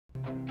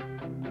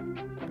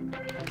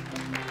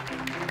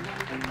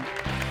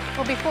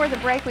before the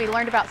break, we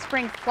learned about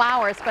spring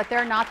flowers, but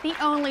they're not the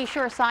only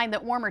sure sign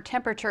that warmer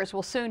temperatures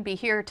will soon be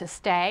here to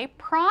stay.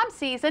 Prom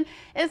season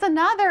is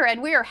another,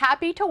 and we are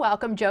happy to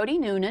welcome Jody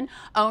Noonan,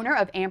 owner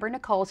of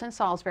Nicoles in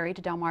Salisbury,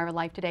 to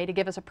DelmarvaLife today to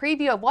give us a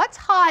preview of what's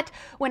hot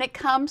when it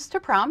comes to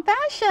prom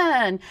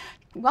fashion.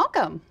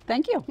 Welcome.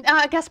 Thank you.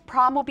 I guess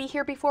prom will be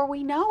here before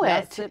we know it.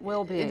 Yes, it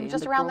will be.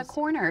 Just around the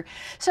corner.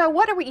 So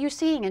what are you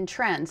seeing in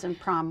trends in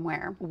prom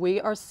wear?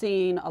 We are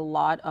seeing a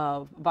lot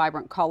of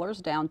vibrant colors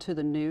down to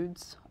the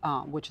nudes,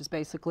 which is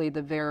basically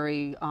the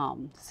very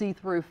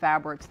see-through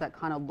fabrics that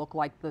kind of look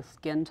like the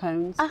skin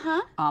tones.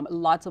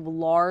 Lots of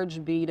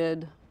large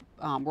beaded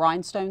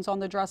rhinestones on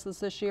the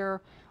dresses this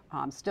year.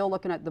 Still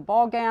looking at the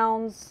ball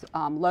gowns,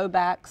 low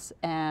backs,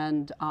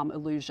 and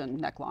illusion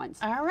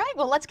necklines. All right,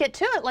 well, let's get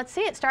to it. Let's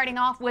see it. Starting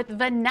off with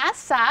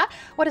Vanessa.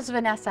 What does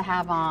Vanessa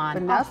have on?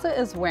 Vanessa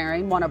is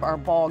wearing one of our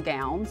ball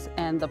gowns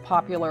and the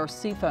popular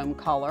seafoam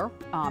color.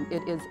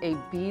 It is a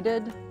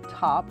beaded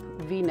top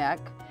V-neck.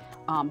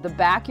 The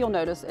back, you'll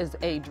notice, is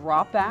a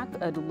drop back,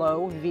 a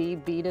low V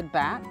beaded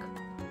back.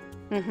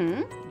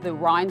 The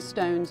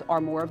rhinestones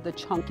are more of the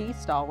chunky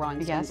style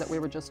rhinestones that we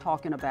were just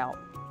talking about.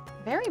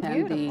 Very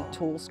beautiful. And the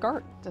tulle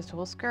skirt. The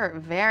tulle skirt,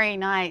 very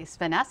nice.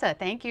 Vanessa,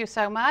 thank you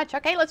so much.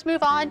 Okay, let's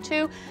move on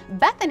to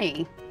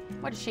Bethany.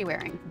 What is she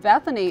wearing?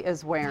 Bethany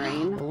is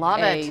wearing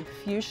a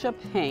fuchsia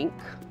pink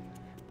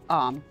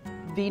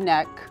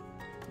V-neck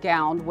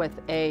gown with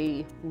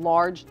a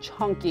large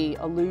chunky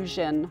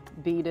illusion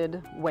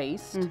beaded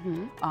waist.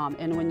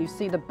 And when you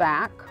see the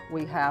back,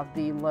 we have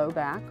the low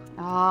back.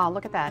 Oh,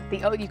 look at that.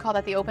 You call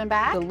that the open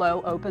back? The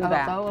low open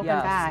back. Low open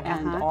back.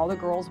 And all the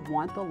girls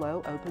want the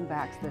low open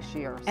backs this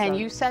year. And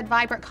you said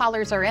vibrant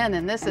colors are in,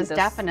 and this is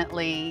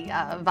definitely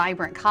a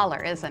vibrant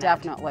color, isn't it?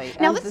 Definitely.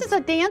 Now this is a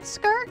dance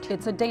skirt?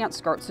 It's a dance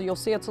skirt, so you'll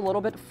see it's a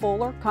little bit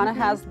fuller, kind of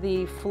has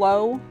the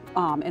flow,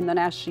 and then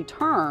as she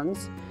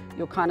turns,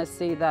 you'll kind of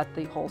see that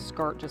the whole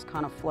skirt just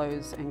kind of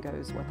flows and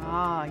goes with it.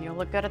 Oh, you'll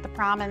look good at the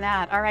prom in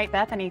that. All right,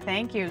 Bethany,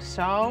 thank you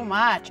so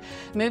much.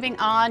 Moving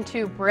on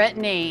to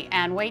Brittany,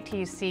 and wait till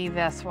you see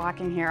this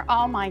walking here.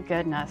 Oh my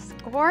goodness,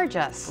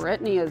 gorgeous.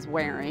 Brittany is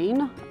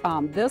wearing,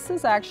 this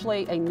is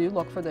actually a new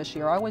look for this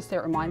year. I always say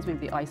it reminds me of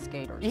the ice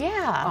skaters.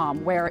 Yeah.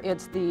 Where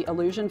it's the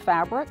illusion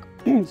fabric,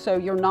 so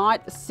you're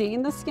not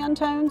seeing the skin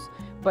tones,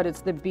 but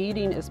it's the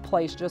beading is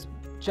placed just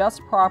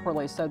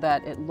properly so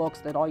that it looks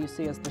that all you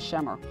see is the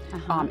shimmer.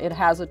 It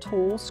has a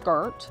tulle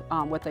skirt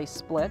with a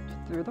split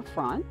through the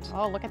front.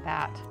 Oh, look at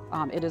that.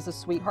 It is a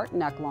sweetheart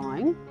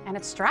neckline. And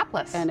it's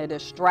strapless. And it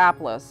is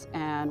strapless.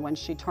 And when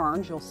she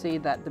turns, you'll see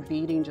that the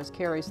beading just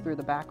carries through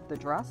the back of the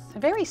dress.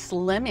 Very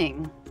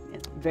slimming.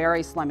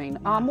 Very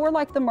slimming. More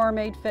like the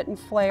mermaid fit and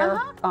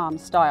flare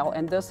style.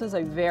 And this is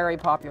a very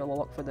popular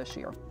look for this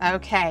year.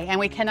 Okay, and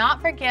we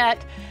cannot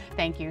forget,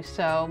 thank you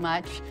so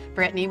much,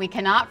 Brittany, we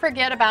cannot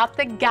forget about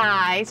the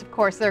guys. Of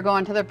course, they're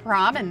going to the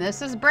prom, and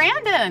this is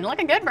Brandon.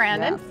 Looking good,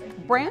 Brandon.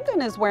 Yes.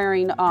 Brandon is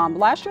wearing,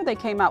 last year they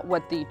came out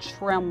with the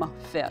trim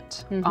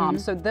fit.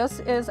 So this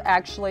is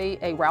actually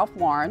a Ralph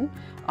Lauren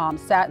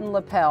satin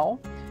lapel.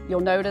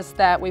 You'll notice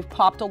that we've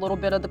popped a little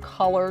bit of the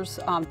colors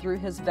through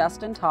his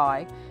vest and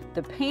tie.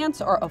 The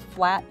pants are a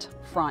flat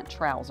front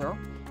trouser,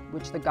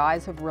 which the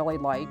guys have really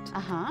liked.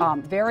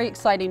 Very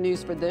exciting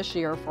news for this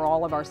year for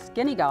all of our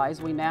skinny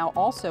guys. We now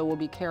also will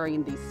be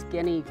carrying the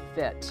skinny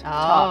fit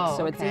top.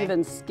 So it's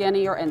even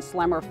skinnier and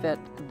slimmer fit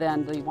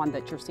than the one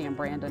that you're seeing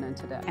Brandon in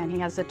today. And he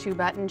has a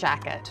two-button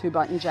jacket.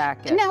 Two-button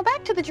jacket. Now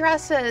back to the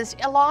dresses.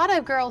 A lot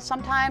of girls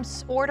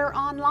sometimes order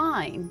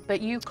online, but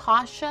you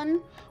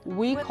caution?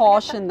 We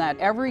caution that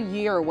every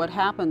year what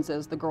happens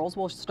is the girls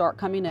will start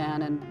coming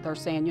in and they're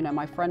saying, you know,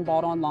 my friend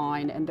bought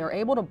online, and they're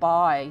able to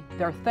buy,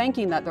 they're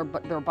thinking that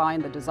they're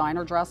buying the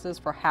designer dresses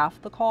for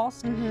half the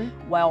cost.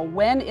 Well,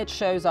 when it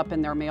shows up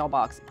in their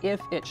mailbox, if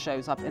it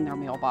shows up in their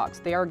mailbox,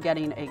 they are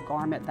getting a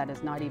garment that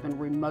is not even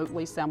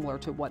remotely similar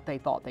to what they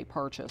thought they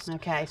purchased.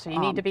 Okay, so you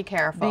need to be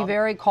careful. Be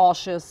very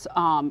cautious.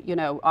 You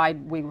know,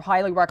 we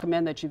highly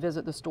recommend that you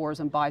visit the stores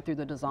and buy through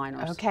the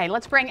designers. Okay,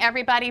 let's bring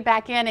everybody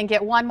back in and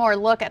get one more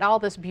look at all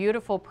this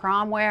beautiful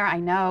prom wear. I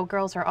know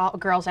girls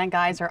and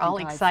guys are all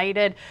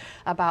excited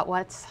about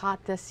what's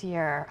hot this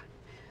year.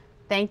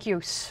 Thank you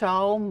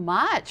so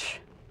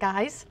much,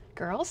 guys.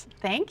 Girls,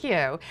 thank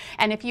you.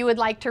 And if you would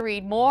like to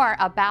read more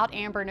about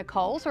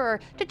Nicoles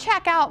or to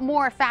check out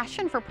more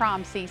fashion for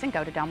prom season,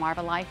 go to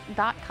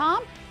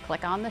DelmarvaLife.com,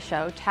 click on the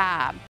show tab.